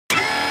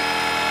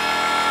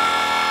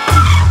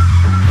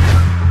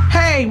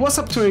Hey, what's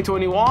up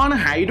 2021?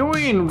 How you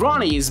doing?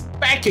 Ronnie is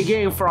back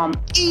again from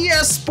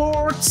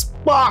eSports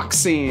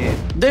Boxing.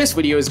 This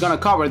video is gonna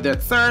cover the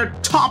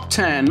third top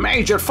 10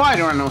 major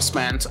fighter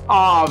announcement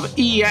of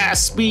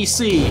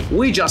ESBC.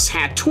 We just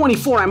had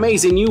 24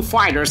 amazing new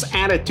fighters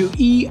added to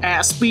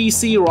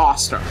ESBC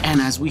roster. And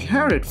as we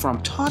heard it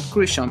from Todd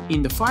Grisham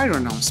in the fighter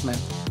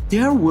announcement,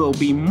 there will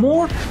be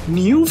more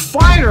new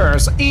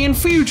fighters in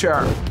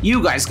future.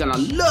 You guys gonna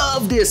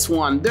love this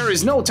one. There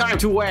is no time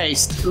to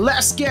waste.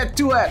 Let's get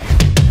to it.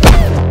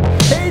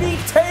 Katie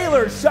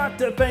Taylor shot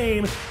to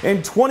fame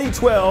in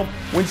 2012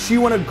 when she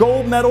won a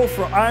gold medal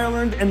for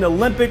Ireland in the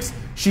Olympics.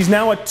 She's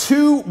now a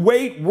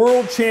two-weight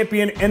world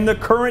champion and the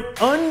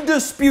current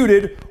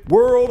undisputed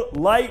world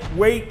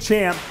lightweight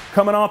champ,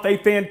 coming off a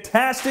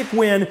fantastic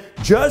win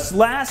just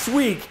last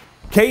week.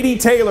 Katie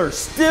Taylor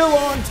still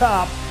on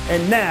top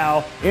and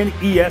now in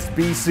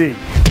ESBC.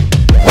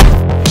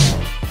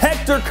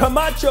 Hector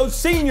Camacho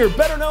Sr.,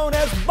 better known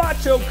as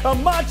Macho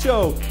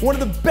Camacho, one of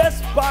the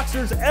best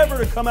boxers ever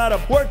to come out of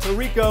Puerto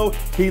Rico.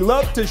 He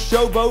loved to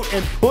showboat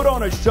and put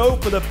on a show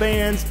for the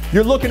fans.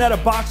 You're looking at a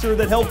boxer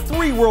that held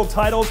 3 world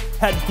titles,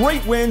 had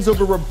great wins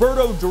over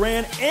Roberto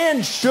Duran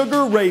and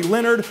Sugar Ray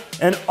Leonard,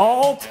 an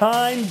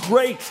all-time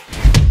great.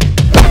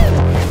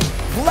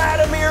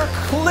 Vladimir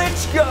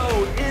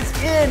Klitschko is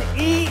in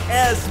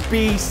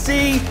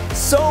ESBC.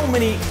 So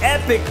many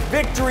epic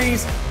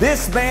victories.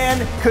 This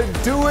man could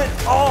do it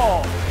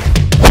all.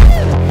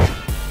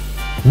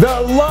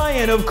 The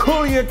Lion of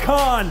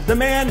Culiacan, the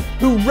man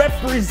who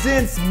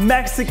represents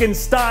Mexican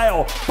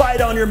style. Bite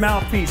on your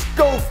mouthpiece,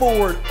 go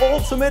forward,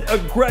 ultimate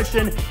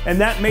aggression, and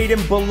that made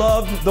him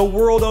beloved the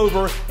world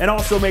over and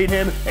also made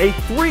him a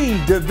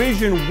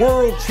 3-division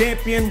world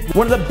champion,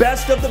 one of the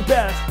best,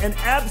 an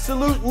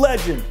absolute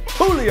legend.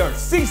 Julio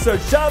Cesar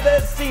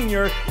Chavez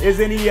Sr. is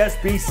in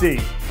ESBC.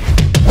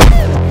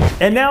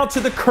 And now to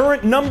the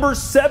current number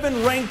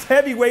 7 ranked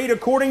heavyweight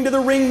according to the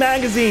Ring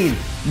magazine,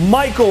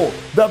 Michael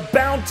the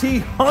Bounty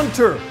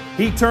Hunter.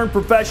 He turned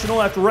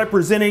professional after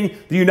representing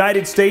the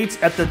United States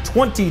at the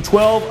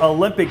 2012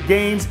 Olympic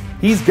Games.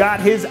 He's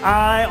got his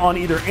eye on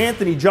either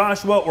Anthony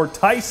Joshua or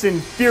Tyson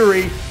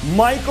Fury.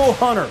 Michael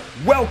Hunter,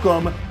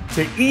 welcome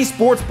to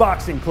eSports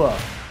Boxing Club.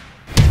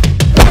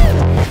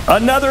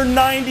 Another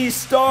 90s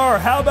star,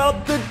 how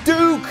about the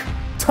Duke?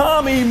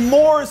 Tommy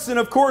Morrison.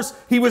 Of course,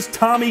 he was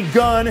Tommy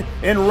Gunn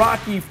in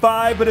Rocky V,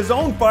 but his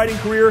own fighting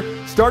career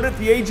started at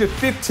the age of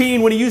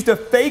 15 when he used a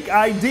fake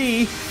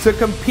ID to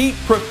compete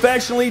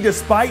professionally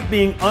despite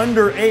being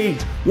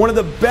underage. One of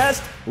the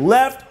best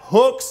left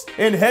hooks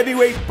in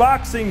heavyweight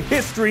boxing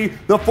history,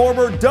 the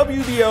former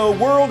WBO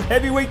World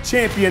Heavyweight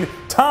Champion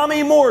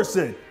Tommy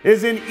Morrison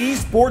is in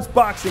eSports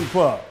Boxing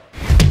Club.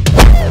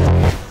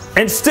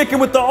 And sticking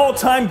with the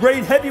all-time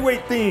great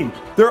heavyweight theme,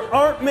 there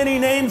aren't many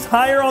names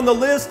higher on the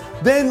list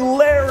than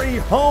Larry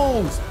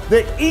Holmes.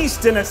 The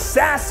Easton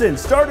Assassin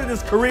started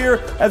his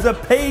career as a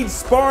paid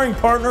sparring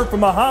partner for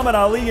Muhammad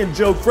Ali and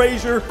Joe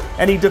Frazier,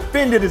 and he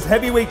defended his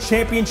heavyweight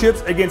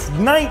championships against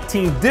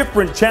 19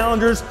 different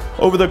challengers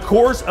over the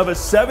course of a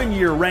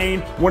 7-year reign.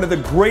 One of the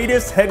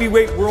greatest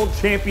heavyweight world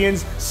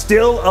champions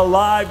still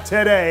alive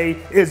today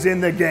is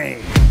in the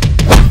game.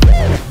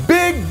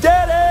 Big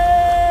Daddy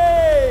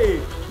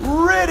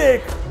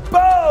Riddick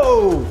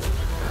Bowe,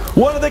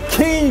 one of the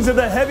kings of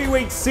the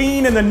heavyweight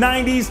scene in the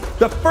 90s,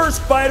 the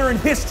first fighter in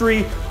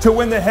history to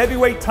win the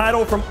heavyweight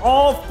title from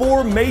all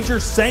 4 major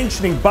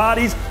sanctioning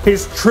bodies.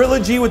 His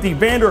trilogy with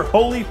Evander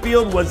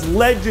Holyfield was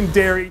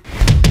legendary.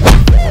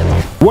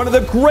 One of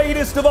the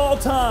greatest of all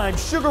time,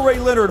 Sugar Ray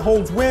Leonard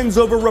holds wins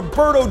over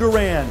Roberto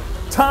Duran,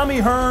 Tommy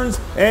Hearns,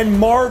 and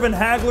Marvin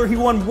Hagler. He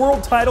won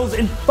world titles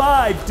in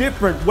 5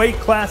 different weight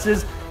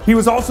classes. He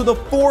was also the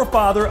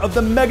forefather of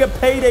the mega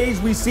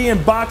paydays we see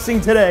in boxing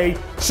today.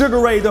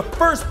 Sugar Ray, the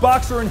first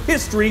boxer in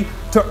history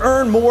to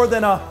earn more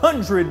than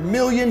 $100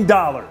 million.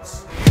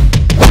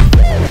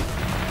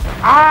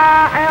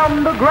 I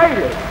am the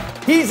greatest.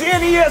 He's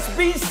in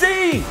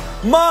ESBC,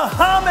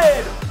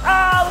 Muhammad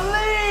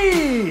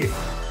Ali.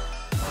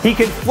 He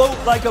can float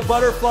like a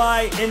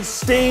butterfly and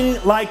sting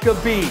like a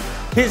bee.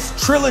 His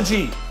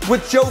trilogy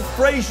with Joe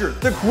Frazier,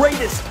 the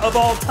greatest of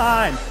all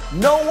time.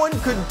 No one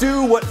could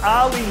do what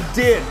Ali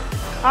did.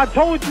 I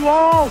told you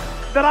all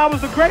that I was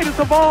the greatest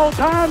of all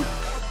time.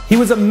 He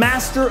was a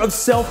master of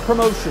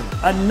self-promotion,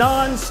 a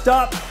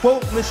non-stop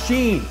quote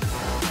machine.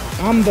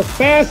 I'm the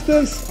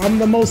fastest, I'm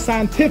the most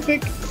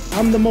scientific,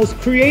 I'm the most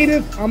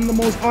creative, I'm the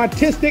most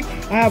artistic,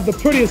 I have the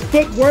prettiest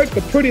footwork,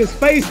 the prettiest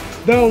face.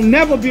 There'll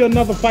never be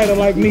another fighter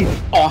like me.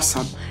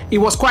 Awesome. It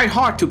was quite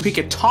hard to pick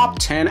a top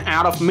 10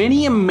 out of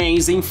many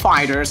amazing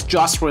fighters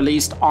just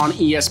released on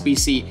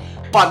ESBC.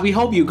 But we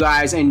hope you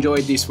guys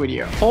enjoyed this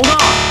video. Hold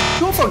on!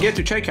 Don't forget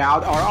to check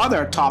out our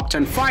other top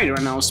 10 fighter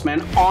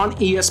announcement on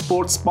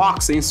eSports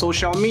Boxing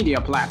social media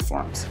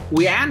platforms.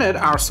 We added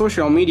our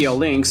social media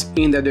links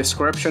in the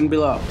description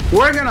below.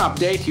 We're gonna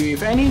update you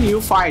if any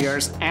new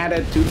fighters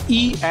added to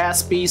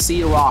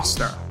ESBC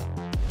roster.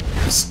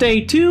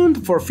 Stay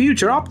tuned for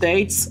future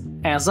updates.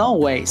 As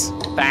always,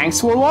 thanks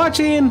for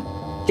watching.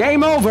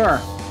 Game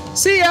over.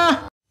 See ya!